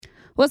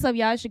What's up,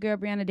 y'all? It's your girl,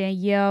 Brianna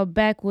Danielle,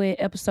 back with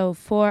episode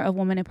 4 of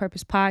Woman in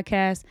Purpose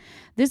podcast.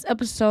 This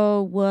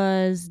episode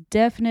was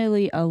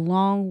definitely a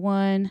long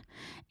one,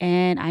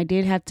 and I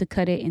did have to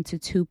cut it into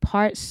 2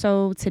 parts.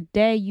 So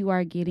today you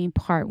are getting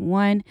part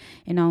 1,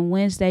 and on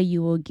Wednesday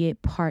you will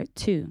get part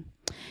 2.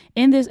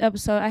 In this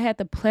episode, I had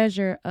the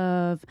pleasure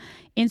of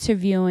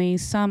interviewing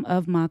some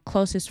of my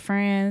closest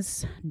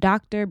friends,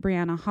 Dr.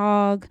 Brianna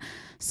Hogg,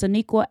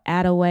 Saniqua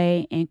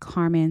Attaway, and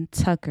Carmen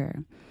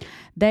Tucker.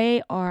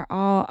 They are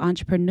all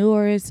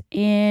entrepreneurs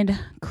and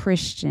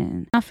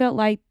Christian. I felt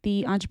like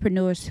the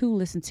entrepreneurs who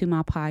listened to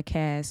my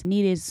podcast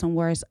needed some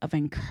words of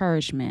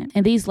encouragement,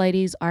 and these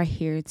ladies are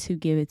here to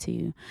give it to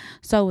you.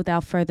 So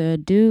without further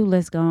ado,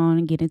 let's go on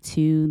and get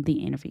into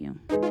the interview.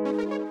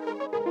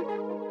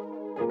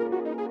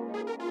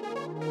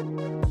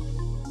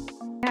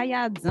 How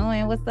y'all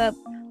doing? What's up,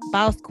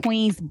 Boss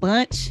Queens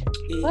bunch?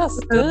 What's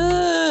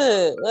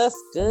good? What's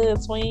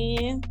good,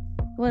 twin?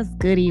 What's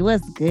goody?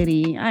 What's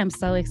goody? I am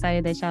so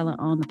excited that y'all are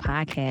on the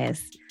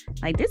podcast.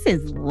 Like, this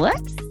is what?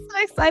 So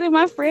excited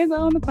my friends are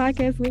on the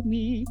podcast with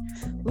me.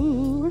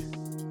 Ooh.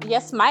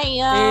 Yes,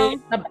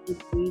 ma'am.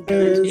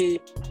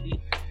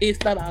 It's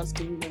the Boss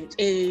Queen bunch.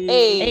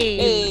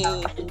 Hey.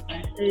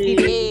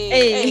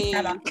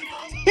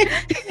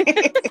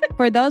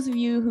 For those of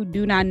you who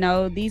do not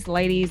know, these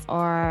ladies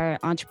are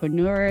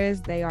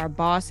entrepreneurs. They are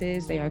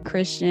bosses. They are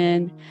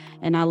Christian,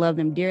 and I love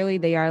them dearly.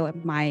 They are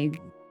like my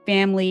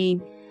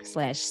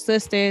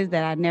family/sisters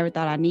that I never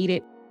thought I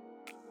needed.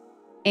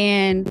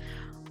 And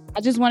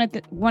I just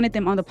wanted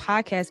them on the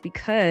podcast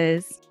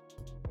because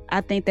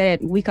I think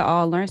that we could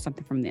all learn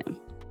something from them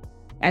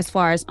as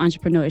far as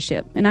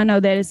entrepreneurship. And I know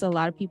that it's a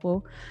lot of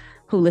people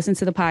who listen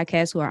to the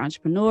podcast who are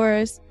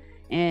entrepreneurs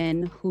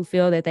and who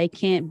feel that they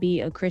can't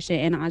be a Christian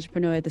and an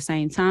entrepreneur at the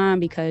same time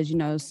because, you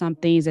know, some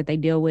things that they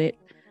deal with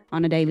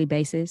on a daily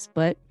basis.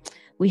 But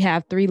we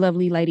have 3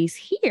 lovely ladies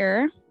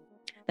here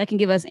that can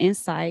give us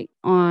insight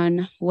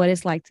on what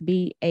it's like to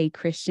be a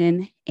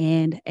Christian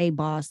and a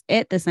boss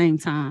at the same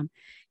time,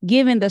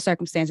 given the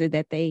circumstances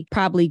that they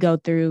probably go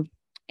through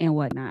and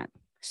whatnot.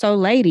 So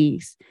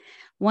ladies,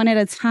 one at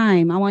a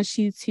time, I want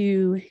you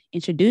to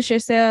introduce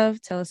yourself,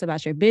 tell us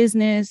about your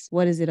business,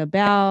 what is it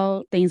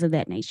about, things of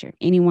that nature.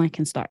 Anyone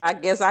can start. I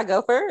guess I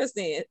go first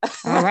then.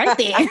 All right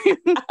then.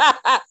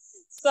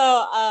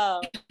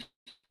 So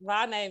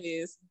my name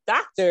is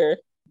Dr.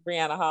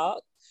 Brianna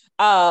Hogg.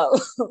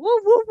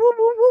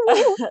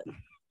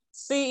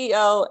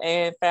 CEO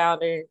and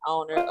founder and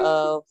owner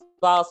of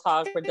Boss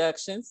Hogg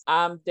Productions.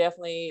 I'm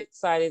definitely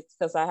excited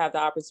because I have the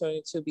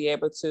opportunity to be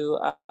able to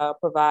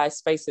provide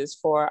spaces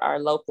for our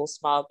local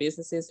small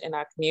businesses in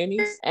our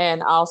communities,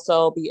 and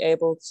also be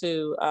able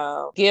to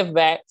give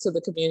back to the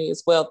community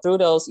as well through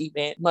those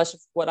events. Much of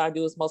what I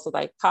do is mostly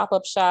like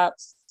pop-up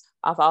shops.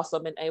 I've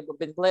also been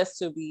blessed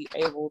to be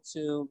able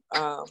to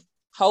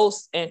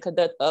host and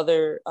conduct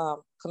other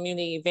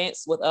community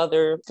events with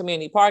other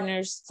community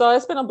partners. So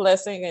it's been a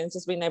blessing, and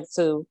just being able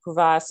to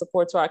provide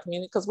support to our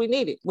community because we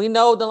need it. We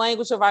know the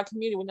language of our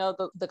community. We know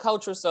the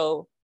culture.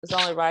 So it's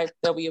only right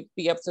that we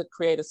be able to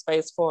create a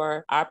space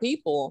for our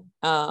people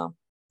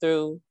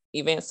through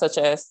events such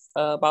as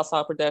Boss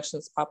Hogg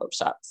Productions pop-up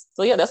shops.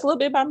 So yeah, that's a little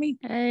bit about me.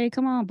 Hey,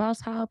 come on,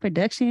 Boss Hogg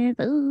Productions.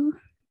 Ooh.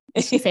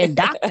 She said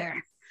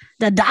doctor.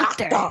 The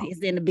doctor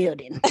is in the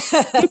building.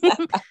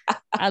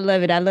 I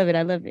love it. I love it.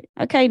 I love it.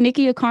 Okay,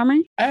 Nikki or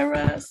Carmen? All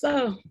right.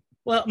 So,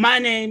 my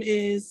name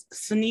is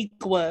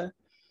Saniqua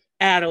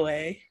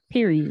Attaway.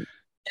 Period.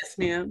 Yes,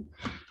 ma'am.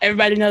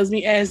 Everybody knows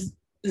me as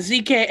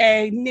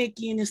ZKA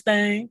Nikki in this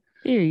thing.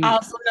 Period.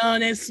 Also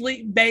known as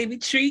Sweet Baby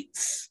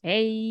Treats.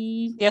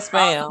 Hey. Yes,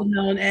 ma'am. Also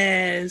known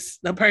as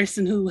the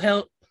person who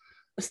helped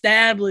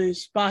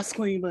establish Boss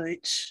Queen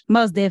Bunch.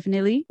 Most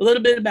definitely. A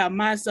little bit about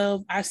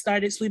myself. I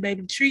started Sweet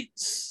Baby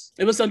Treats.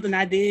 It was something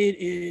I did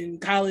in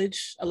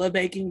college. I love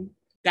baking.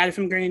 Got it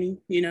from Granny,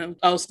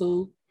 old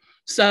school.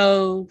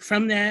 So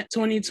from that,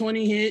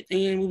 2020 hit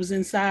and we was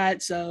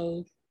inside.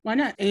 So why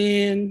not?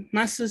 And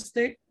my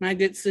sister, my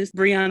good sister,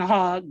 Brianna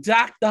Hogg,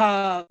 Dr.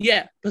 Hogg.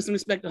 Yeah, put some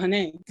respect on her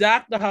name.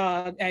 Dr.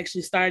 Hogg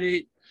actually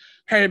started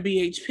her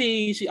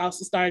BHP. She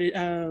also started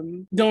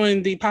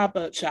doing the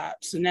pop-up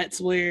shops, and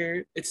that's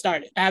where it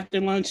started.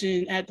 After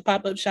launching at the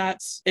pop-up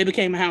shops, it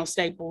became a house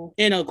staple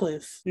in Oak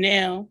Cliff.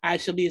 Now I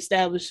shall be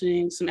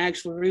establishing some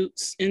actual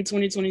roots in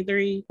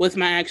 2023 with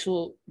my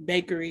actual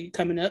bakery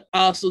coming up.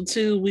 Also,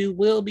 too, we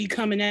will be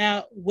coming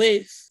out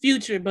with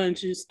future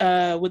bunches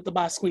with the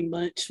Boss Queen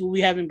Bunch. We'll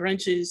be having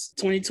brunches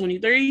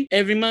 2023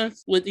 every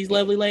month with these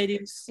lovely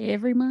ladies.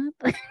 Every month?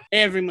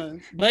 Every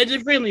month.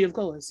 Budget friendly, of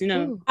course,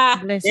 Ooh,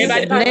 bless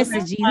Everybody bless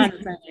Jesus.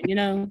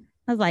 I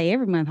was like,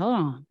 every month. Hold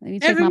on. Let me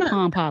check my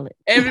Palm Pilot.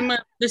 Every month.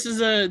 This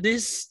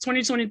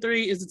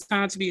 2023 is the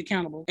time to be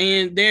accountable.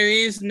 And there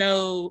is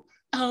no,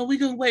 we're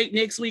going to wait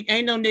next week.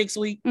 Ain't no next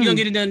week. You're going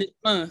to get it done this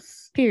month.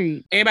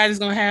 Period. Everybody's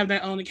going to have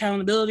their own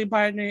accountability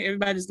partner.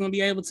 Everybody's going to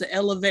be able to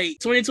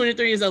elevate.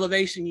 2023 is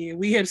elevation year.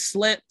 We have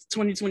slept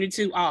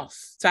 2022 off.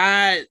 So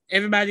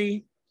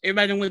everybody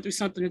Everybody done went through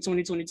something in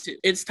 2022.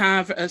 It's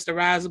time for us to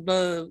rise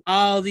above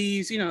all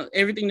these,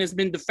 everything that's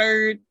been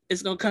deferred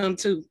is going to come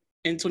to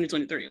in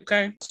 2023,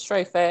 okay?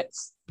 Straight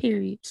facts.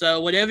 Period.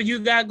 So whatever you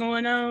got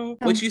going on,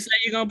 what you say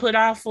you're going to put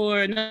off for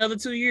another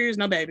 2 years,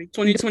 no, baby.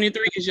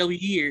 2023 is your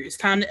year. It's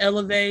time to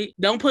elevate.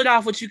 Don't put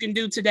off what you can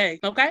do today,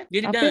 okay?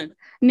 Get it done.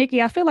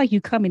 Nikki, I feel like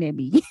you coming at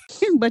me,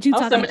 but you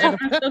talking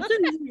about what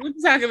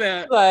you talking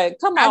about? Like,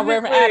 come on,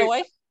 Reverend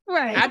Attaway.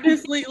 Right. I've been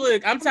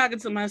look, I'm talking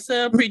to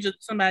myself, preaching to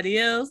somebody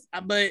else,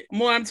 but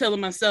more I'm telling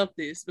myself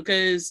this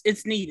because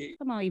it's needed.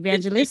 Come on,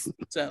 evangelist.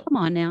 So come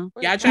on now.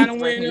 Y'all trying to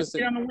win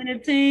on the winning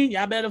team?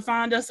 Y'all better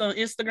find us on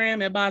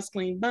Instagram at Boss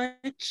Clean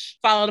Bunch.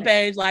 Follow the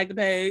page, like the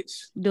page.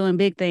 Doing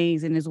big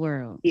things in this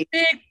world. Big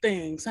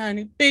things,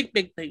 honey.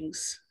 Big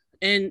things.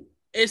 And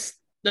it's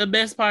the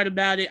best part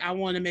about it. I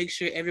want to make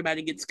sure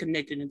everybody gets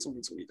connected in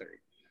 2023.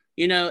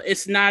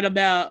 It's not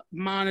about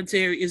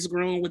monetary. It's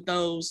growing with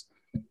those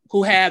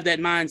who have that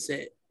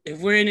mindset. If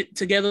we're in it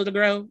together to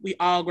grow, we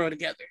all grow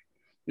together.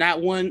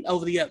 Not one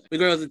over the other. We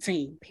grow as a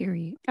team.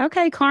 Period.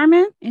 Okay,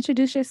 Carmen,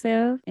 introduce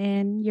yourself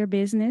and your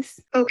business.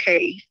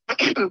 Okay.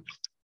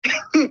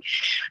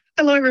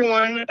 Hello,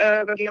 everyone.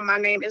 Again, my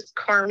name is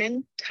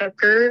Carmen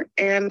Tucker,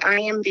 and I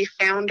am the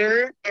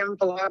founder and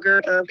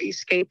blogger of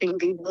Escaping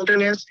the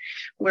Wilderness,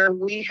 where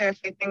we have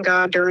faith in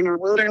God during our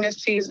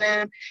wilderness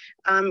season.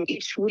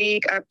 Each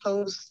week, I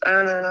post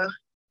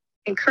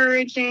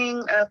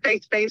encouraging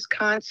faith-based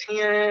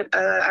content.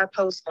 I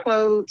post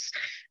quotes.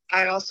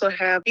 I also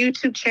have a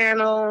YouTube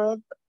channel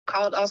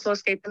called also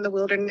Escaping the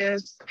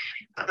Wilderness.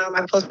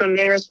 I post on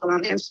there as well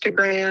on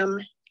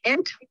Instagram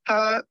and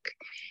TikTok.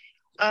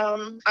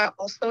 I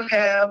also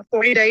have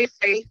 40-Day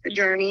Faith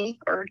Journey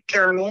or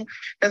Journal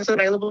that's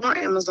available on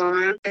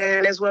Amazon.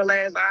 And as well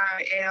as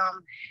I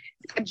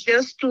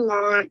just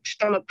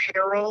launched some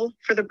apparel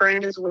for the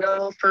brand as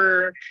well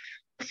for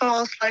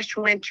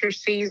fall/winter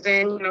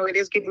season. It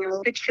is getting a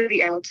little bit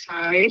chilly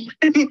outside.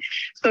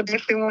 So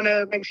definitely want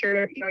to make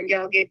sure,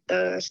 y'all get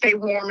stay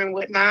warm and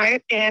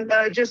whatnot. And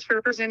just for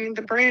presenting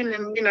the brand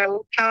and,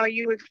 how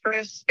you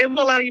express, it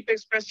will allow you to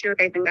express your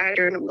faith in God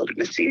during the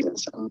wilderness season.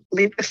 So I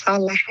believe that's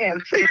all I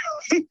have.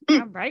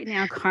 All right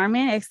now,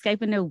 Carmen,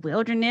 Escaping the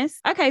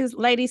Wilderness. Okay,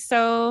 ladies.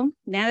 So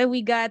now that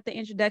we got the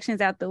introductions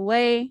out the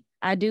way,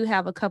 I do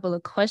have a couple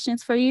of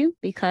questions for you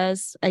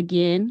because,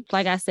 again,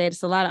 like I said,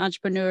 it's a lot of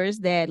entrepreneurs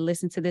that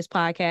listen to this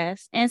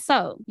podcast. And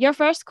so your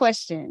first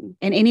question,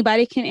 and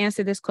anybody can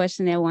answer this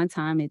question at one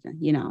time,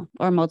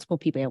 or multiple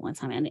people at one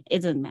time, and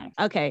it doesn't matter.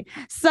 Okay.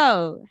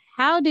 So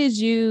how did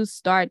you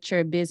start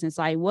your business?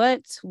 Like,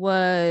 what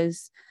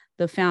was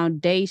the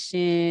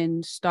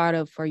foundation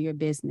startup for your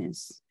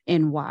business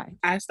and why?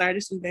 I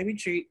started Sweet Baby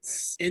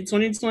Treats in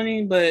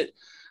 2020, but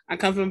I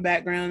come from a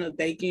background of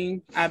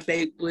baking. I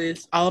baked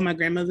with all of my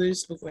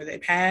grandmothers before they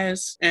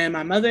passed, and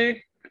my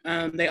mother.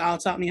 They all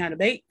taught me how to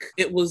bake.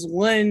 It was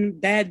one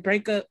bad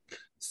breakup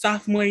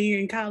sophomore year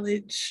in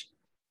college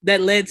that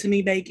led to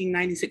me baking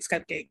 96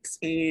 cupcakes,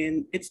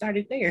 and it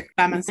started there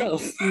by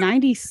myself.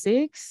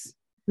 96?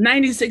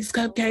 96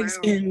 cupcakes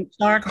in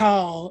Clark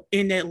Hall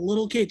in that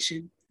little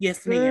kitchen.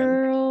 Yes, ma'am.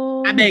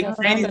 Girl, I baked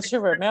 96. You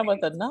remember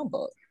the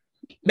number.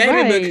 Baby,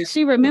 right.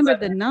 She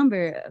remembered the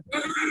number.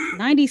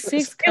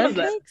 96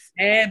 cupcakes?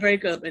 Bad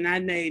breakup, and I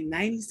made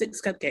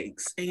 96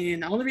 cupcakes.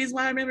 And the only reason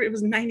why I remember it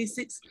was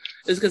 96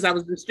 is because I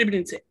was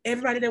distributing to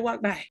everybody that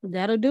walked by.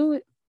 That'll do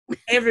it.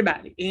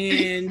 Everybody.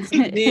 And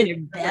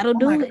then that'll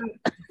do it.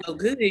 God, so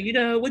good.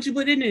 What you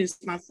put in this?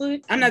 My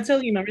foot? I'm not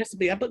telling you my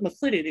recipe. I put my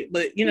foot in it,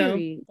 but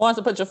Want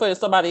to put your foot in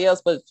somebody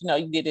else, but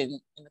you did it in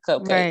the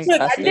cupcakes. Right.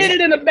 Look, I did it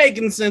in a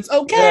baking sense.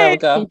 Okay. There we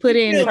go. You put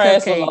it in the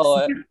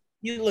cupcakes.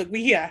 You look,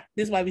 we here.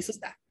 This is why we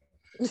sister.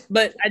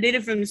 But I did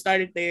it from the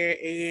start there,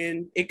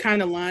 and it kind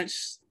of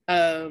launched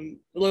a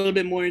little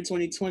bit more in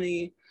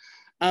 2020.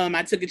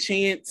 I took a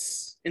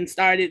chance and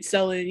started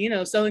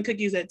selling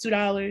cookies at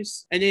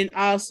 $2. And then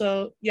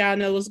also, y'all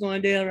know what's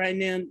going down right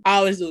now. I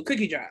always do a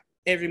cookie drop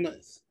every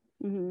month.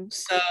 Mm-hmm.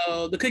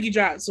 So the cookie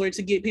drops were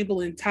to get people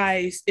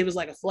enticed. It was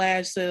like a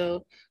flash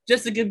sale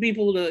just to get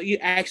people to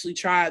actually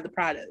try the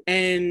product.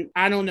 And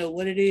I don't know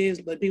what it is,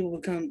 but people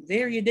become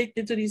very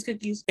addicted to these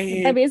cookies.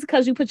 And maybe it's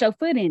because you put your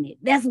foot in it.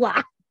 That's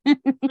why.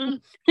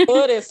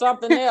 Foot is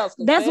something else.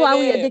 That's why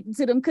we addicted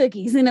to them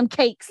cookies and them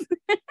cakes.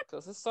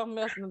 Because it's something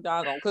else in them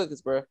doggone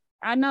cookies, bro.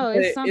 I know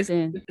it's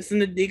something. It's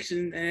an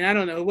addiction, and I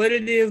don't know what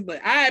it is,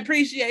 but I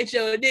appreciate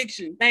your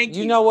addiction. Thank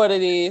you. You know what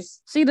it is.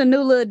 See the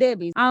new Little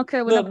Debbie. I don't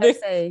care what nobody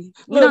say.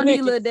 We don't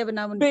need Little Debbie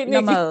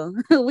no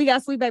more. We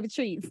got Sweet Baby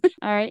Treats.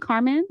 All right,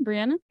 Carmen,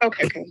 Brianna.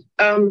 Okay.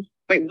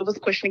 Wait, what was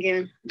the question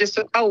again?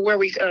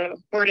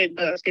 Where did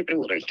Escaping the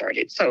Wilderness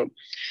started? So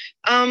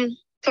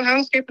how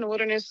Escaping the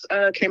Wilderness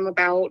came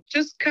about,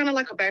 just kind of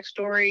like a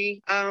backstory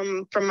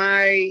from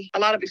a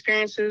lot of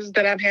experiences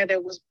that I've had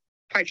that was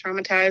quite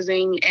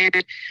traumatizing,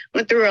 and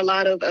went through a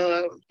lot of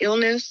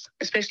illness,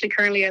 especially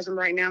currently as of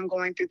right now. I'm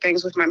going through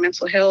things with my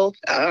mental health.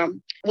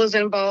 Was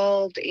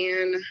involved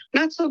in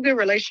not so good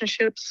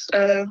relationships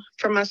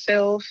for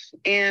myself.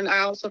 And I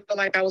also feel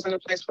like I was in a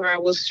place where I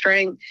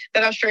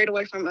strayed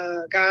away from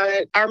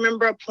God. I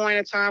remember a point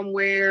in time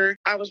where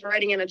I was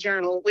writing in a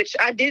journal, which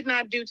I did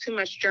not do too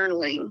much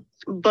journaling,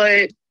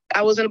 but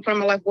I was in a point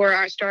in my life where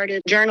I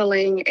started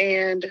journaling,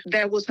 and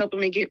that was helping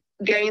me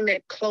gain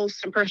that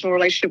close and personal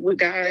relationship with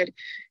God.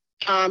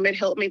 It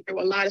helped me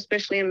through a lot,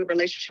 especially in the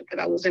relationship that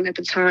I was in at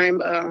the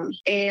time.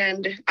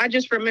 And I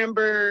just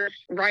remember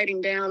writing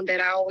down that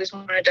I always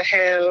wanted to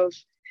have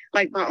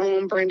like my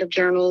own brand of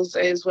journals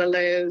as well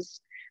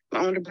as my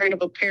own brand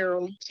of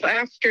apparel. So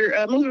after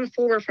moving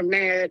forward from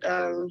that,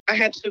 I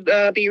had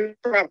to be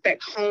brought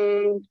back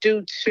home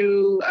due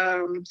to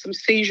some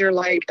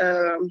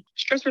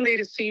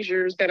stress-related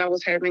seizures that I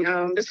was having.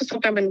 This is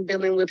something I've been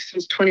dealing with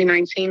since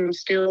 2019. I'm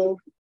still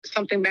it's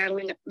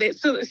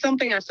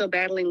something I'm still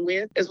battling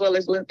with, as well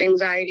as with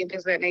anxiety and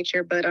things of that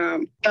nature. But I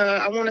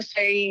want to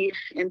say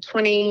in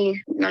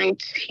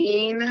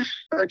 2019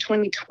 or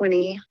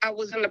 2020, I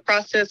was in the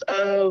process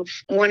of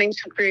wanting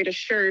to create a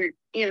shirt.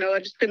 I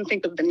just couldn't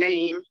think of the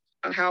name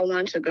or how I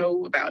wanted to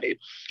go about it.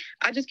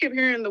 I just kept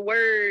hearing the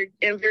word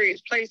in various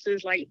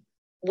places like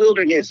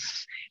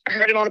wilderness. I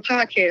heard it on a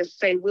podcast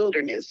say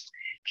wilderness.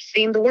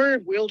 Seen the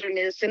word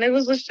wilderness, and it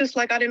was just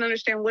like I didn't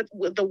understand what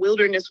the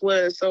wilderness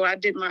was. So I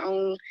did my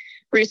own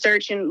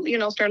research and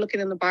started looking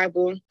in the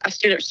Bible. I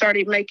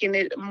started making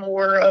it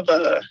more of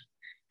a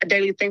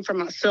daily thing for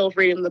myself,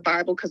 reading the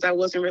Bible, because I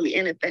wasn't really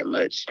in it that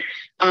much.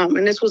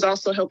 And this was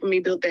also helping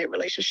me build that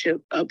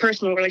relationship, a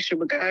personal relationship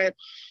with God.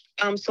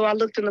 So I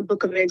looked in the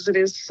book of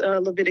Exodus,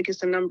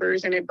 Leviticus, and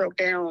Numbers, and it broke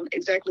down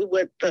exactly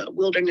what the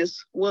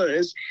wilderness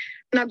was.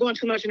 Not going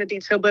too much into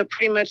detail, but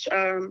pretty much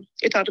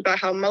it talked about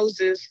how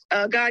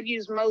God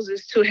used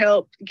Moses to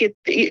help get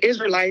the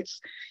Israelites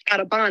out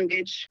of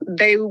bondage.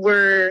 They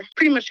were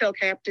pretty much held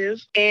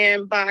captive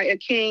and by a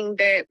king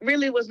that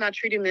really was not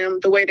treating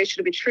them the way they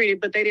should be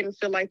treated, but they didn't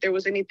feel like there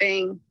was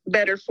anything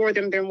better for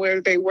them than where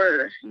they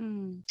were.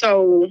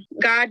 So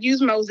God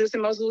used Moses,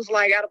 and Moses was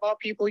like, out of all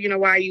people,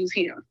 why use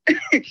him?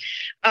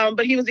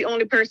 But he was the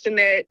only person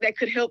that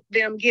could help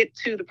them get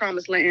to the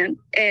promised land.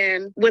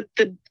 And with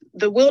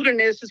the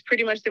wilderness is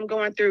pretty much them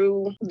going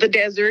through the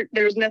desert.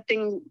 There's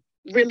nothing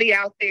really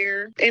out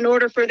there. In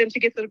order for them to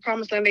get to the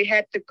promised land, they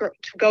had to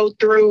go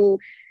through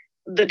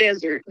the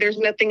desert. There's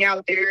nothing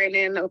out there. And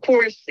then, of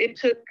course, it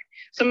took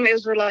some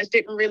Israelites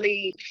didn't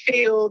really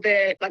feel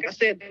that, like I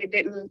said, they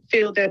didn't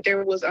feel that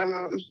there was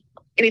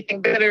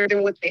anything better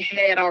than what they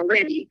had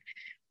already.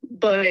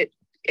 But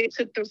it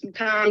took them some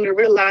time to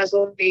realize,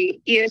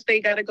 yes,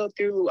 they got to go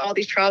through all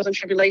these trials and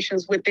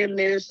tribulations within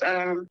this.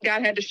 God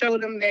had to show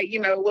them that,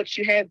 what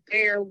you had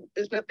there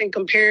is nothing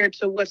compared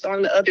to what's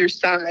on the other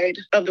side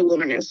of the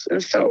wilderness.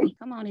 And so,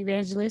 come on,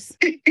 evangelist.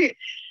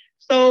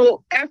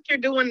 So after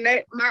doing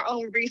that, my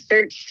own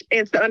research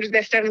and to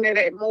understanding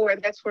that more,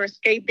 that's where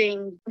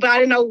escaping. But I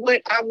didn't know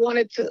what I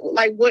wanted to,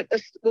 like what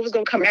was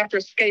going to come after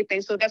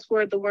escaping. So that's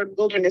where the word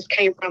wilderness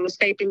came from,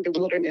 escaping the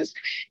wilderness.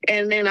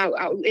 And then I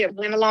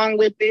went along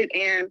with it,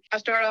 and I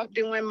started off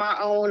doing my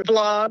own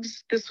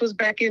vlogs. This was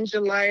back in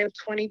July of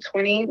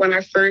 2020 when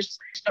I first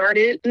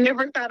started.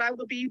 Never thought I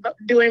would be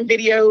doing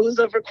videos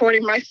of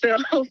recording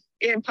myself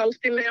and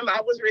posting them.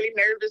 I was really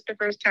nervous the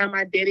first time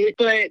I did it,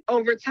 but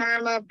over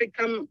time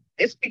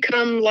it's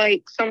become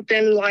like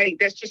something like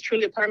that's just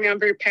truly a part of me. I'm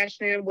very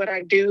passionate in what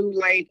I do.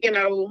 Like,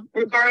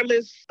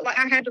 regardless, like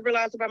I had to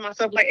realize about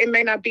myself, like it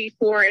may not be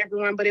for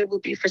everyone, but it will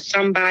be for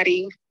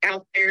somebody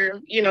out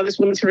there, that's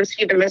willing to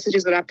receive the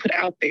messages that I put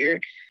out there.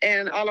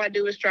 And all I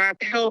do is try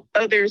to help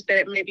others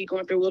that may be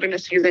going through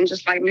wilderness season,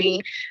 just like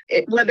me,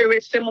 whether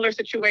it's similar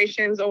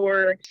situations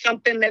or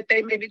something that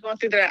they may be going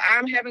through that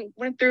I haven't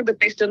went through, but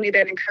they still need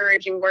that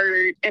encouraging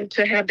word and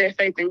to have their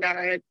faith in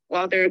God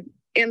while they're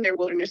in their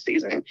wilderness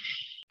season.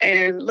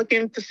 And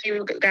looking to see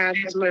what God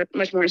has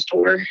much more in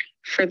store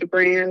for the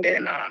brand,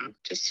 and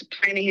just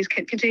praying He's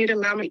continue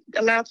to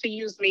allow to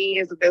use me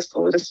as a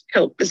vessel to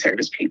help and serve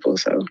His people.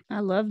 So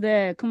I love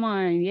that. Come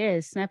on,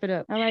 yes, snap it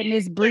up. All right,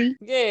 Miss Bree.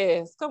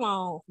 Yes, come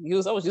on.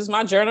 I was using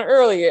my journal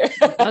earlier.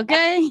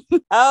 Okay.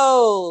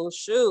 Oh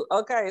shoot.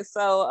 Okay,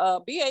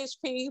 so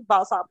BHP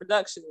Boss Hog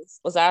Productions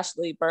was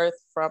actually birthed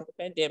from the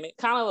pandemic.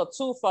 Kind of a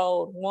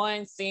twofold.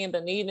 One, seeing the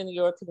need in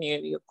your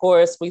community. Of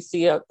course, we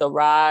see the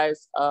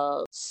rise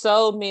of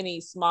so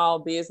many small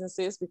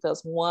businesses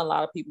because one, a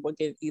lot of people were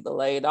getting either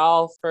laid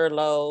off,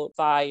 furloughed,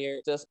 fired,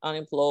 just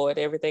unemployed,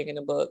 everything in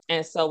the book.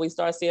 And so we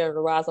start seeing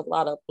the rise of a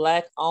lot of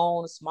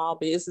Black-owned small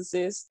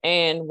businesses.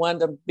 And one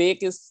of the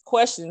biggest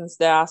questions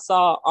that I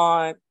saw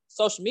on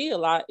social media a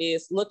lot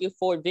is looking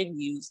for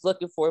venues,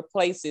 looking for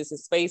places and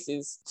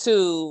spaces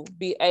to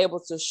be able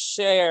to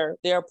share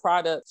their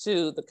product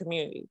to the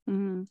community.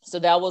 Mm-hmm. So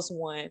that was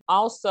one.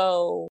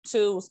 Also,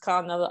 two was kind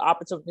of another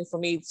opportunity for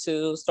me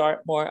to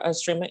start more a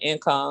stream of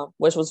income,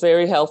 which was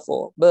very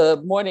helpful.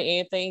 But more than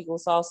anything, it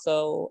was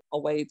also a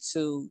way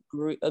to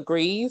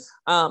grieve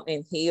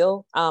and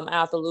heal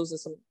after losing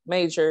some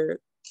major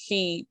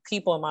key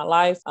people in my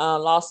life.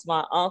 Lost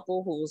my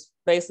uncle, who was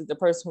basically the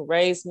person who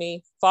raised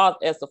me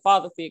as the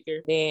father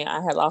figure. Then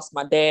I had lost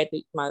my dad,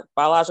 my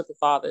biological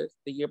father,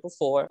 the year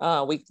before,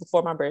 week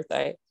before my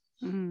birthday.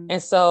 Mm-hmm.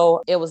 And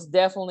so it was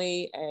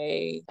definitely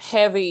a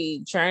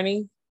heavy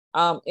journey.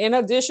 In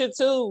addition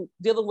to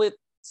dealing with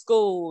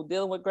school,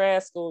 dealing with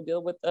grad school,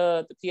 dealing with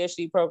the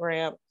PhD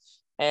program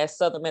at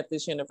Southern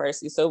Methodist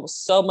University. So it was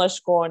so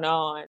much going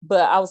on.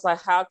 But I was like,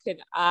 how can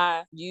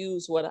I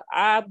use what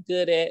I'm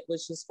good at,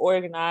 which is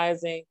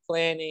organizing,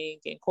 planning,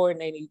 and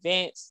coordinating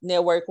events,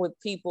 network with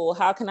people?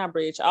 How can I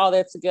bridge all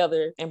that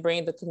together and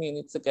bring the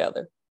community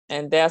together?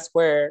 And that's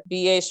where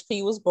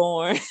BHP was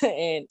born.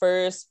 And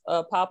first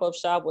pop-up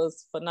shop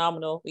was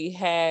phenomenal. We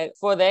had,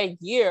 for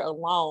that year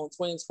alone,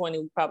 2020,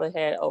 we probably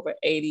had over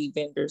 80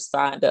 vendors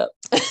signed up.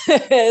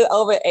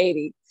 Over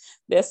 80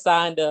 that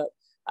signed up.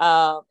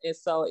 And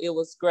so it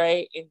was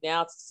great. And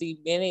now to see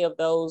many of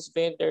those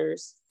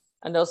vendors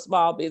and those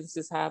small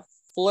businesses have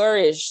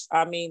flourished.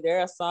 I mean, there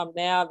are some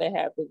now that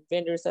have been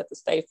vendors at the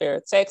State Fair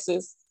of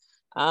Texas.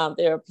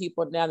 There are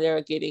people now that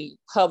are getting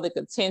public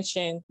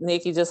attention.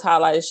 Nikki just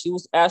highlighted she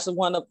was actually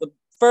one of the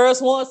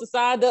first ones to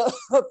sign up.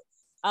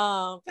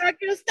 Talk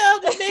your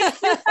stuff,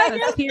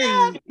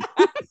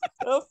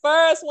 the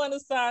first one to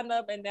sign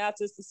up, and now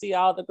just to see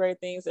all the great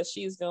things that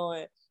she's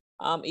doing.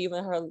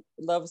 Even her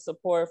love and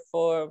support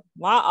for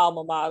my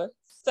alma mater,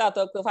 South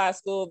Oak Cliff High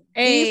School,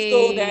 the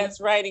school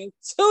that's rating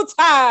 2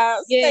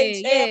 times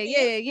state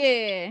champion.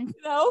 Yeah. You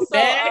know,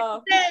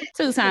 so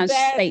 2 times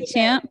state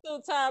champ.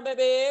 2 times,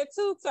 baby,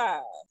 2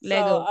 times.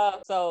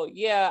 So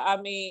yeah,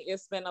 I mean,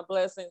 it's been a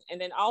blessing.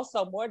 And then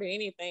also more than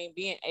anything,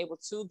 being able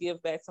to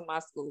give back to my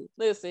school.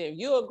 Listen, if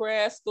you're a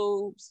grad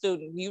school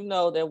student, you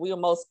know that we are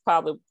most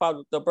probably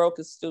the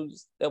brokest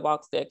students that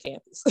walks that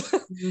campus.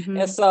 Mm-hmm.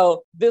 And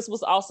so this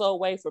was also a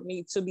way for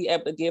me to be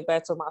able to give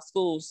back to my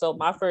school. So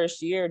my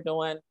first year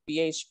doing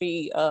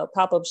BHP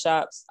pop-up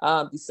shops,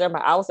 December,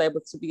 I was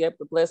able to be able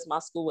to bless my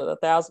school with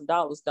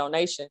 $1,000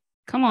 donation.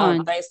 Come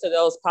on. Thanks to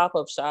those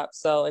pop-up shops.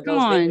 So, and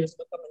those vendors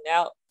were coming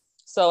out.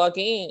 So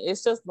again,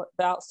 it's just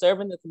about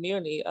serving the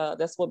community.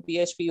 That's what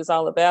BHP is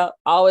all about.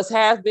 Always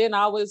have been,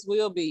 always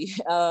will be.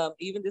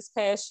 Even this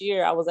past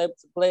year, I was able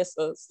to bless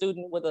a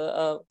student with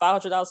a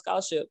 $500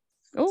 scholarship.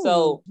 Ooh.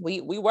 So we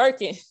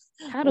working.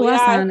 How do I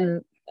sign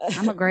up?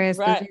 I'm a grad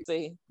student. Right,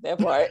 see, that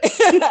part.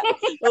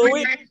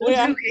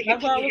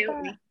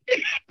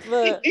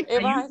 Look,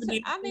 if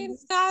I need a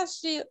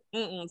scholarship,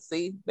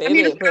 see,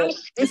 baby.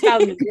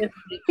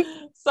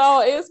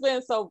 So it's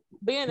been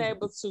being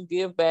able to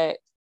give back,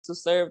 to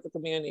serve the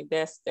community.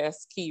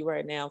 That's key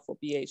right now for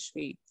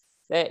BHP.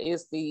 That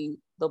is the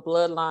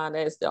bloodline.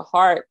 That is the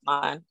heart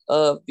line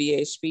of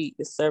BHP,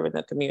 is serving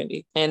the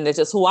community, and that's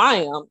just who I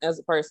am as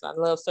a person. I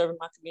love serving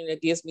my community.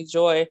 It gives me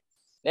joy.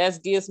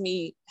 That gives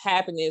me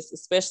happiness,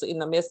 especially in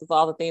the midst of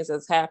all the things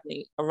that's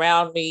happening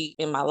around me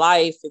in my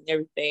life and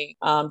everything.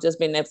 Just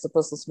being able to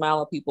put some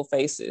smile on people's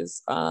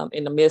faces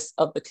in the midst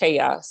of the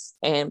chaos,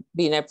 and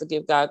being able to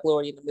give God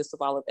glory in the midst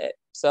of all of that.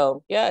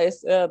 So yeah,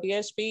 it's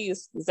BHP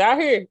is out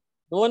here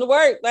doing the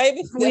work,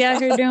 baby. We out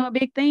here doing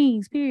big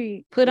things,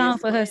 period. Put on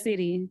for her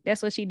city.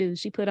 That's what she do.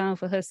 She put on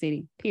for her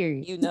city,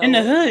 period. You know, in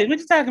the hood. What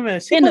you talking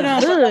about? She in the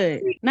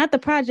hood. Not the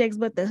projects,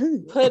 but the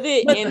hood. Put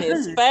it in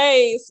his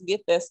face.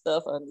 Get that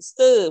stuff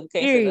understood. We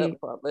can't say the other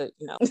part, but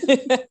you know.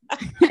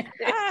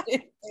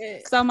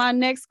 So my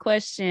next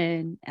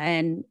question,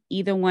 and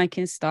either one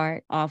can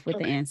start off with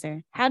the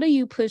answer. How do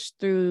you push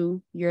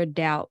through your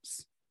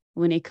doubts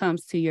when it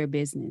comes to your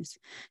business?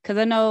 Because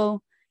I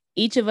know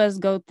each of us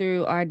go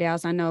through our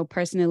doubts. I know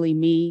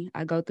personally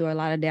I go through a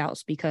lot of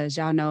doubts because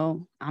y'all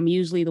know I'm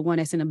usually the one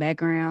that's in the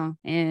background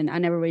and I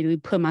never really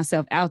put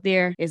myself out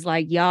there. It's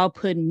like y'all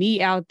putting me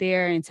out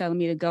there and telling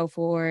me to go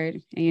for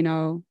it. And, you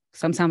know,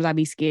 sometimes I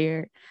be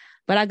scared,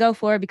 but I go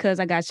for it because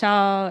I got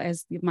y'all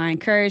as my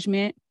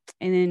encouragement,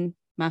 and then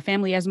my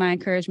family as my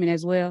encouragement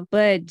as well.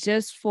 But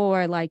just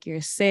for like your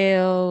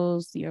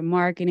sales, your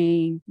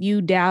marketing, you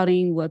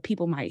doubting what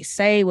people might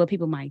say, what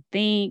people might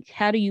think,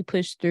 how do you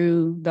push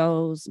through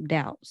those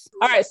doubts?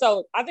 All right.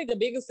 So I think the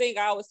biggest thing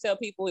I always tell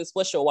people is,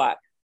 what's your why?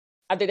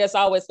 I think that's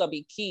always going to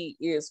be key,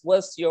 is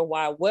what's your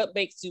why? What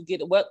makes you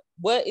get it? What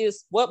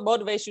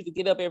motivates you to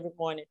get up every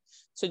morning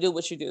to do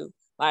what you do?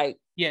 Like,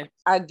 yeah,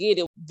 I get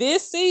it.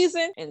 This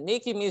season, and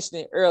Nikki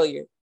mentioned it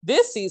earlier,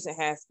 this season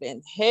has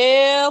been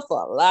hell for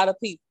a lot of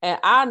people. And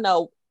I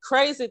know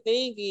crazy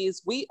thing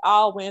is we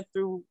all had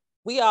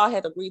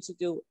agreed to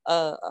do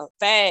a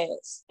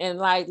fast. And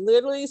like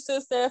literally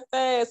since that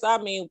fast, I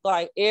mean,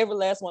 like every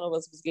last one of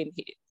us was getting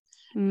hit.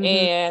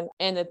 Mm-hmm.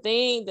 And the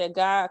thing that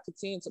God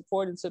continued to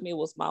pour into me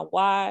was my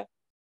why.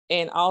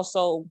 and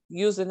also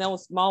using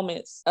those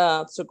moments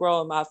to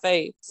grow in my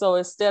faith. So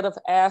instead of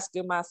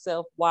asking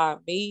myself why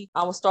me,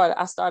 I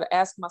started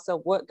asking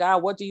myself,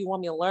 what do you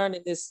want me to learn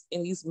in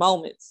these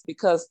moments?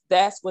 Because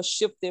that's what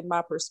shifted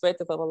my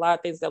perspective of a lot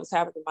of things that was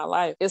happening in my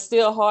life. It's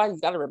still hard.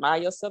 You got to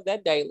remind yourself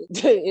that daily.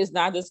 It's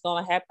not just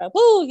going to happen.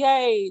 Woo,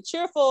 yay,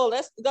 cheerful.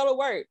 Let's go to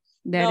work.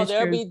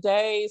 There'll be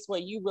days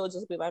where you will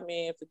just be like,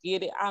 man,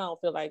 forget it. I don't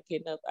feel like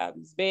getting up out of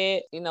this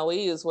bed. It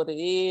is what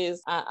it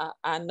is.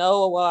 I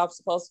know what I'm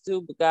supposed to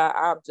do, but God,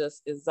 I'm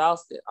just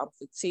exhausted. I'm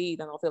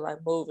fatigued. I don't feel like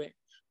moving.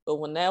 But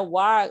when that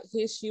why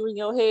hits you in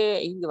your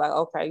head, and you be like,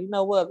 okay, you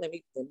know what? Let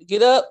me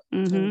get up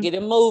and get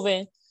it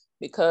moving.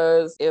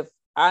 Because if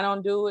I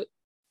don't do it,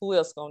 who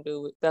else gonna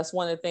do it? That's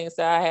one of the things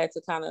that I had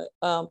to kind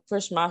of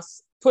push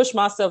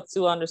myself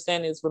to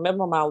understand is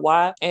remember my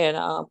why, and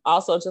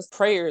also just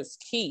prayer is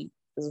key.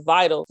 Is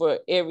vital for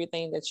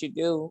everything that you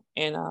do,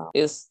 and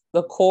it's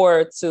the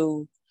core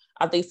to,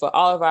 I think, for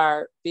all of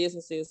our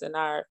businesses and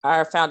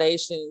our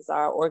foundations,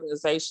 our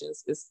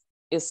organizations.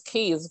 Is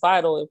key. Is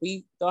vital. If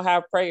we don't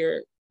have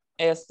prayer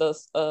as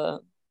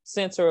the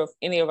center of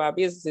any of our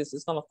businesses,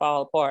 it's going to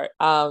fall apart.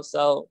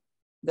 So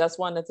that's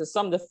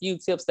some of the few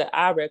tips that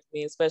I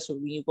recommend, especially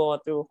when you're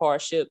going through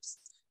hardships.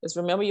 Is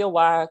remember your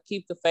why,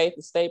 keep the faith,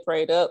 and stay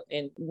prayed up,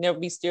 and never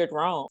be steered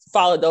wrong.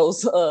 Follow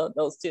those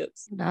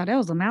tips. No, that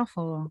was a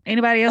mouthful.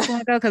 Anybody else want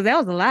to go? Because that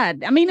was a lot.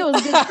 I mean, it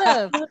was good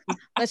stuff,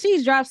 but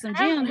she's dropped some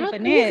gems. You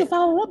can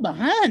follow up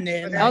behind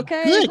that. Like,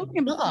 okay, who's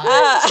gonna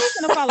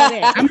follow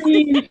that? I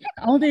mean,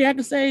 only thing I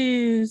can say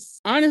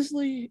is,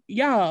 honestly,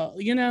 y'all,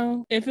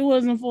 if it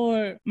wasn't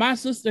for my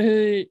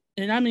sisterhood,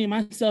 and I mean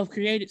my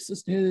self-created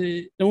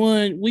sisterhood, the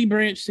one we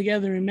branched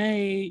together and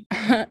made,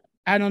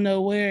 I don't know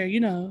where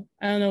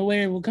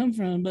it will come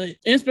from, but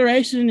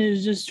inspiration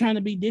is just trying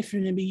to be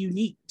different and be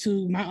unique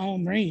to my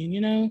own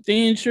brain,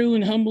 staying true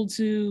and humble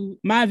to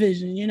my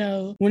vision.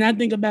 When I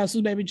think about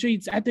Sweet Baby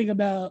Treats, I think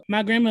about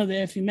my grandmother,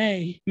 Effie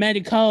Mae,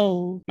 Maddie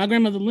Cole, my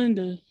grandmother,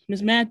 Linda,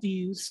 Miss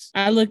Matthews.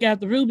 I look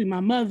after Ruby, my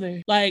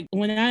mother. Like,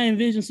 when I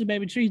envision Sweet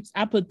Baby Treats,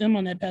 I put them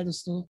on that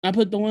pedestal. I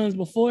put the ones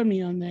before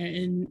me on there,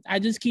 and I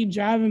just keep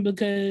driving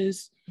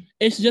because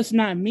it's just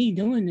not me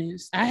doing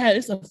this.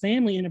 It's a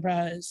family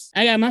enterprise.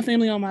 I got my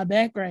family on my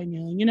back right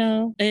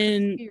now,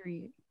 and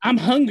period. I'm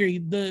hungry.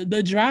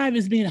 The drive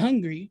is being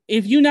hungry.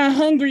 If you're not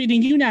hungry,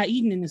 then you're not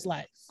eating in this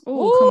life.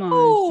 Oh, come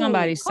on.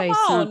 Somebody say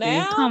something.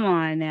 Now. Come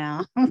on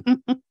now.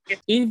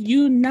 If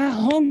you're not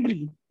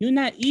hungry, you're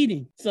not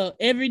eating. So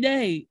every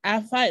day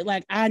I fight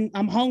like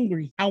I'm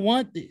hungry. I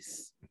want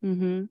this.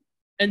 Mm-hmm.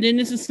 And then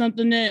this is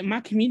something that my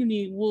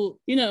community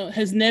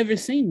has never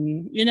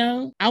seen.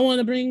 I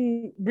want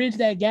to bridge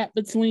that gap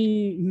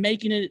between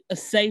making it a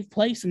safe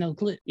place in Oak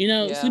Cliff.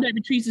 Sweet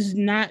Baby Treats is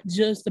not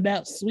just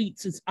about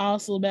sweets. It's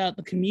also about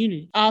the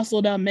community. Also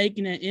about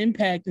making an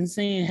impact and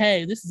saying,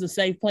 hey, this is a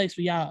safe place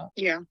for y'all.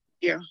 Yeah.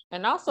 Yeah.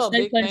 And also a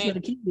safe place for the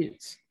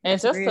kids.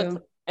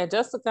 And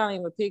just to kind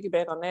of even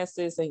piggyback on that,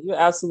 sis, and you're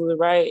absolutely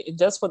right. And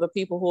just for the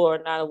people who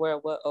are not aware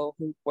of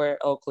where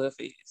Oak Cliff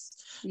is.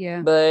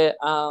 Yeah. But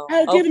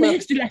give me a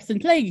history lesson,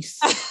 please.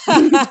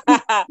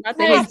 I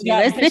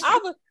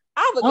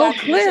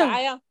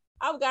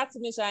forgot to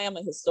mention I am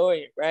a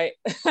historian, right?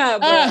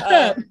 But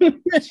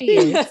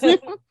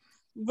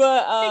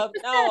no,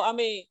 I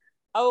mean,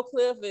 Oak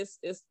Cliff leads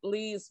as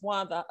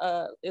one of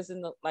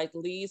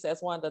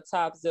the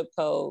top zip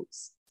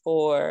codes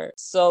for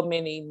so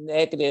many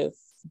negative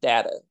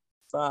data,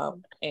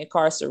 from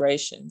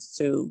incarcerations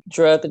to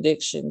drug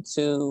addiction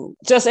to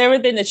just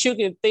everything that you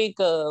can think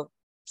of.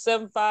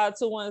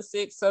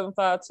 75216,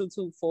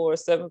 75224,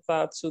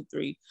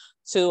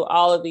 75232,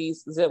 all of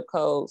these zip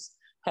codes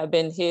have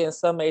been hit in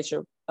some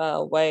major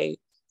way.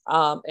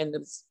 And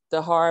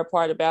the hard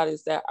part about it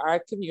is that our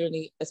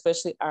community,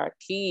 especially our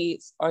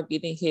kids, are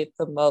getting hit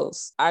the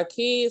most. Our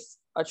kids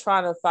are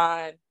trying to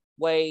find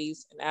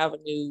ways and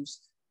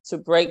avenues to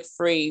break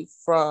free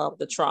from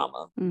the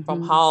trauma,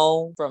 from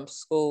home, from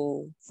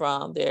school,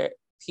 from their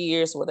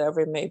peers,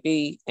 whatever it may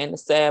be. And the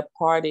sad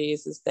part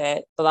is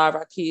that a lot of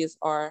our kids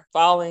are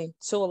falling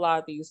to a lot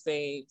of these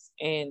things,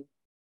 and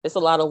it's a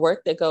lot of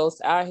work that goes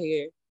out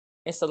here.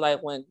 And so,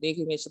 like, when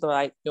Nikki mentioned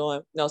like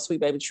doing Sweet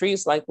Baby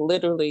Treats, like,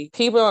 literally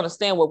people don't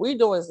understand what we're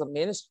doing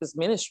is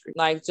ministry.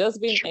 Like, just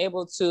being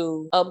able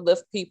to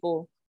uplift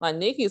people. Like,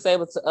 Nikki is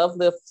able to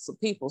uplift some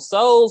people's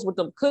souls with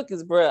them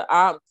cookies, bro.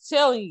 I'm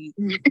telling you,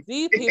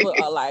 these people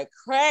are like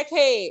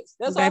crackheads.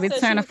 That's why baby,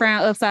 turn a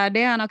frown upside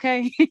down,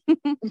 okay?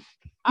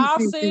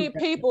 I've seen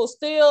people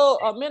steal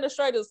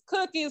administrators'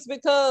 cookies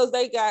because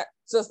they got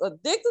just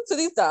addicted to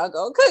these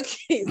doggone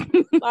cookies.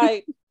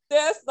 Like,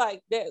 that's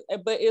like that.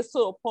 But it's to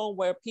a point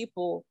where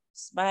people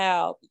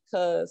smile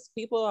because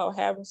people are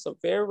having some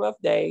very rough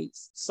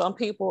days. Some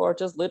people are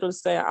just literally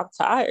saying, I'm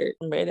tired.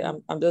 I'm ready.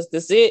 I'm just,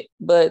 this it.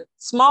 But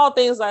small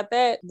things like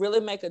that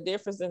really make a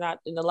difference in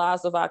the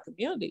lives of our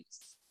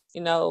communities.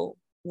 Like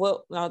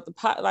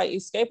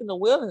escaping the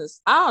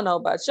wilderness. I don't know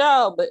about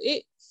y'all, but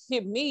it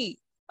hit me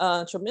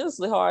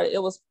tremendously hard.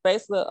 It was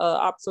basically an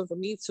opportunity for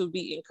me to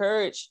be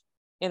encouraged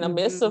in the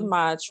midst of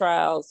my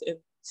trials and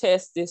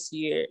test this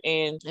year,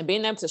 and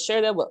being able to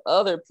share that with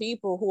other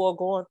people who are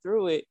going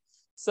through it.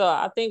 So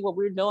I think what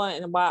we're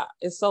doing and why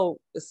it's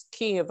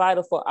key and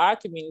vital for our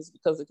communities,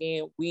 because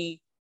again, we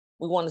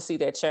want to see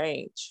that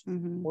change.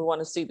 Mm-hmm. We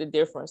want to see the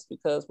difference,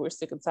 because we're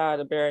sick and tired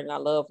of burying our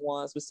loved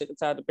ones. We're sick and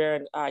tired of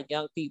burying our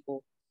young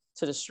people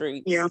to the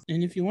streets. Yeah.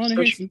 And if you want to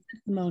hear some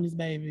testimonies,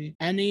 baby,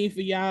 I need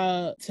for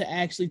y'all to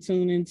actually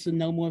tune into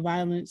No More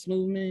Violence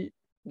movement.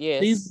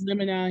 Yes. These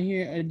women out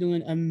here are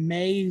doing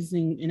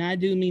amazing, and I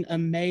do mean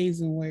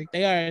amazing work.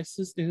 They are a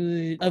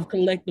sisterhood of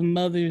collective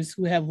mothers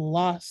who have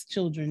lost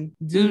children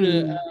due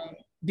to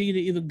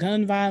either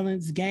gun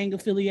violence, gang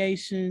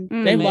affiliation.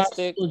 They've lost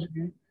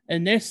children,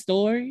 and their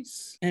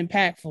stories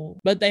impactful,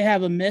 but they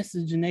have a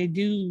message, and they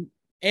do.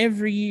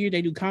 Every year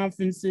they do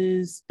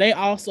conferences. They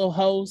also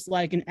host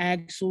like an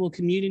actual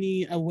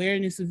community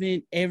awareness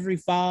event every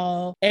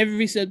fall.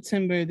 Every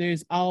September,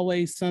 there's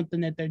always something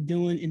that they're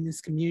doing in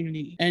this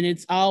community. And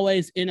it's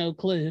always in Oak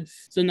Cliff.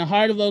 So in the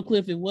heart of Oak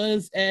Cliff, it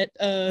was at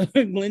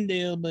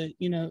Glendale, but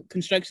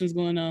construction's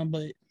going on,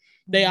 but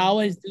they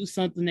always do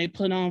something they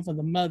put on for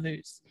the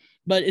mothers.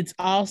 But it's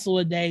also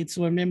a day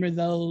to remember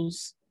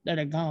those that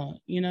are gone,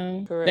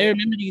 Correct. They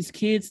remember these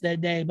kids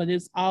that day, but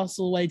it's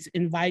also a way to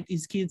invite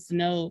these kids to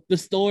know the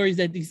stories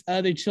that these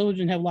other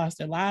children have lost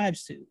their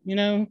lives to,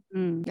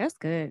 That's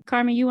good.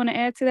 Carmen, you want to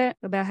add to that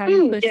about how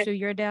you push through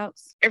your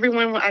doubts? I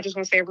just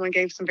want to say everyone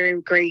gave some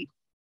very great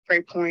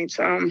points.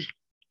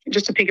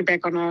 Just to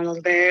piggyback on all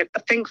of that, I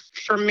think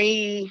for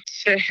me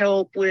to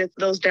help with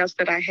those doubts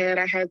that I had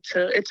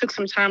it took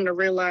some time to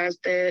realize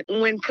that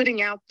when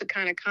putting out the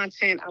kind of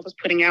content I was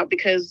putting out,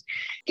 because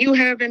you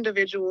have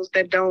individuals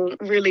that don't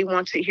really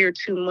want to hear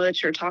too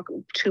much or talk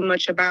too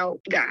much about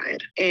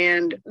God.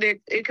 And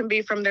it can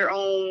be from their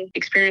own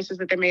experiences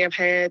that they may have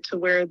had to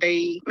where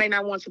they may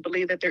not want to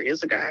believe that there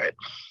is a God.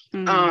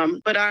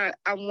 But I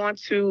want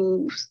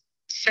to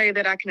say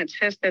that I can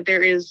attest that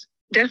there is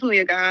definitely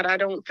a God. I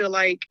don't feel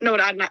like,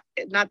 not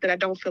that I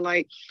don't feel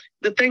like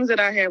the things that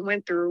I had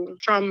went through,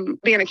 from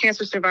being a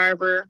cancer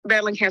survivor,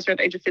 battling cancer at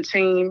the age of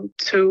 15,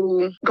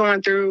 to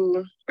going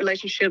through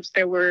relationships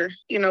that were,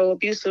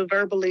 abusive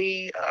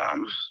verbally,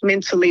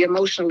 mentally,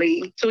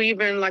 emotionally, to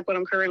even like what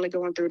I'm currently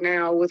going through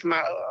now with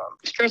my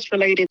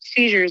stress-related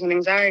seizures and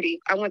anxiety.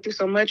 I went through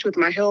so much with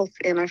my health,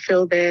 and I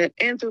feel that,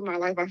 and through my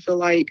life, I feel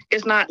like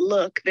it's not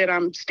luck that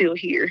I'm still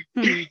here.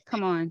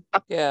 Come on.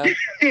 Yeah.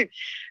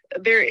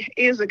 There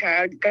is a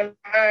God. God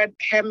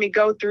had me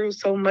go through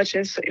so much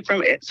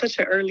from such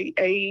an early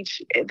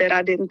age that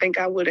I didn't think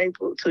I would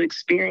able to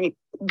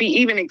be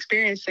even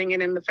experiencing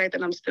it. And the fact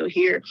that I'm still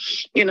here,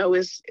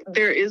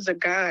 there is a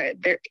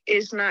God. There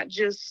is not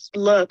just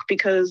luck,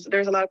 because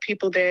there's a lot of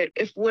people that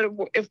if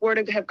were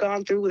to have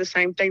gone through the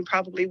same thing,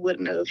 probably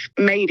wouldn't have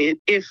made it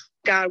if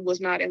God was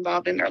not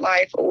involved in their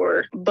life.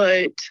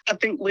 But I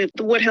think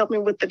what helped me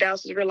with the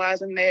doubts is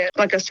realizing that,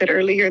 like I said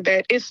earlier,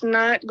 that it's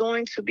not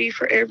going to be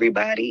for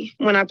everybody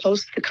when I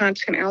post the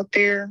content out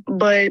there.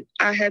 But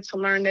I had to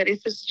learn that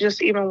if it's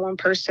just even one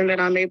person that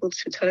I'm able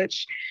to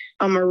touch,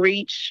 I'm a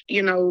reach,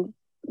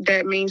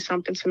 that means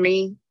something to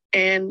me.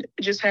 And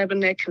just having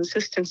that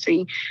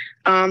consistency.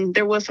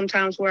 There was some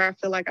times where I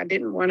feel like I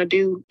didn't want to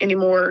do any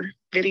more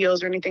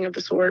videos or anything of the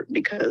sort,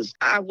 because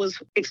I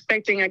was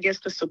expecting, I guess,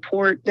 the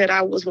support that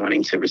I was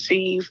wanting to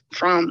receive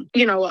from,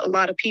 a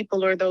lot of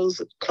people or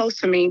those close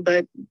to me.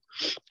 But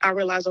I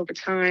realized over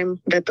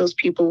time that those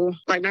people,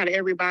 like, not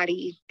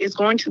everybody is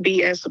going to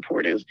be as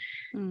supportive.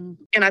 And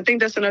I think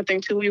that's another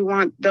thing too. We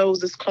want those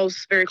that's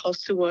close, very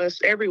close to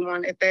us,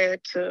 everyone at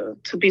that,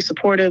 to be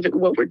supportive of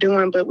what we're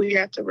doing. But we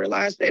have to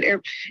realize that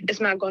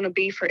it's not going to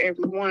be for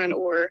everyone,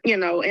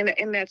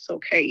 and that's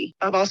okay.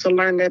 I've also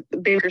learned that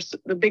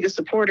the biggest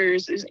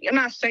supporters is, I'm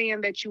not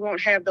saying that you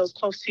won't have those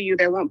close to you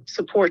that won't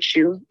support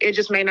you. It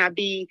just may not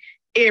be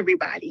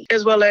everybody,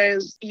 as well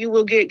as you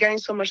will gain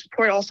so much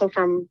support also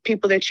from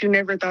people that you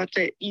never thought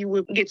that you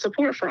would get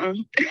support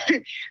from,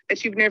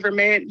 that you've never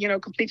met,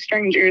 complete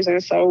strangers.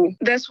 And so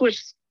that's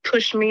what's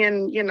pushed me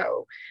in,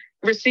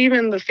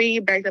 receiving the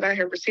feedback that I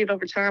have received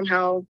over time,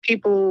 how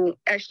people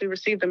actually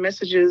receive the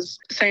messages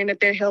saying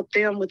that they help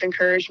them with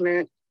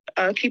encouragement,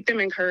 keep them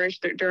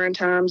encouraged during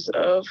times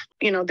of,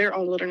 their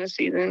own wilderness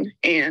season.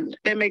 And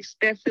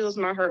that fills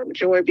my heart with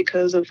joy,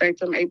 because of the fact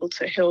that I'm able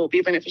to help,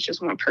 even if it's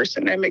just one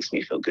person. That makes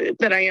me feel good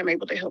that I am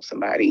able to help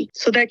somebody.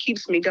 So that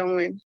keeps me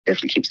going,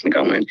 definitely keeps me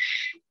going.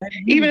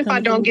 Even if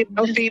I don't get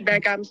no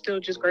feedback, I'm still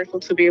just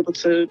grateful to be able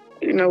to,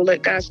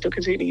 let God still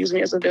continue to use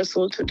me as a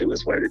vessel to do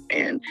his work.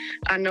 And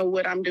I know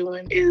what I'm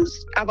doing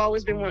I've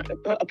always been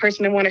a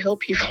person that want to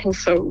help people.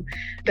 So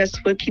that's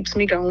what keeps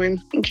me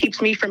going and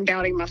keeps me from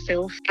doubting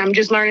myself. I'm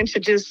just learning to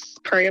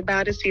just pray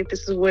about it, see if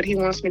this is what he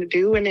wants me to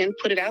do, and then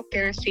put it out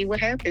there and see what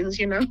happens,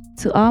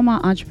 To all my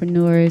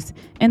entrepreneurs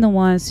and the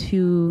ones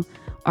who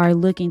are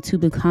looking to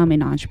become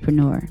an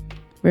entrepreneur,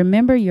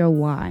 remember your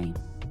why.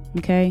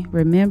 Okay,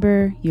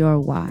 remember your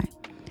why,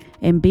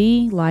 and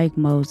be like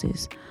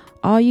Moses.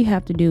 All you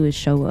have to do is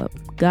show up.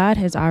 God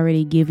has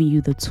already given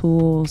you the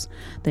tools,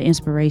 the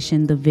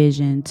inspiration, the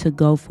vision to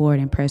go forward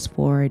and press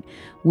forward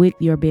with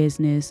your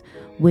business,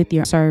 with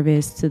your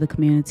service to the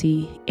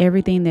community.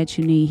 Everything that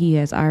you need, He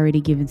has already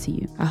given to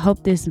you. I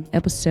hope this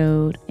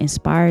episode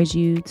inspires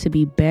you to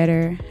be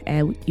better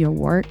at your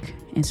work,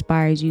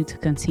 inspires you to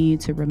continue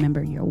to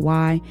remember your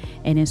why,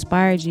 and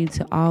inspires you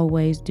to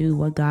always do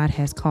what God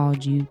has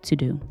called you to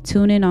do.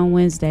 Tune in on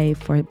Wednesday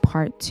for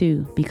part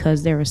 2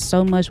 because there is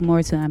so much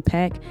more to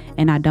unpack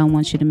and I don't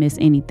want you to miss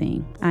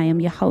anything. I am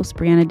your host,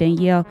 Brianna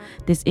Danielle.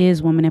 This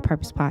is Woman in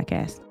Purpose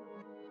Podcast.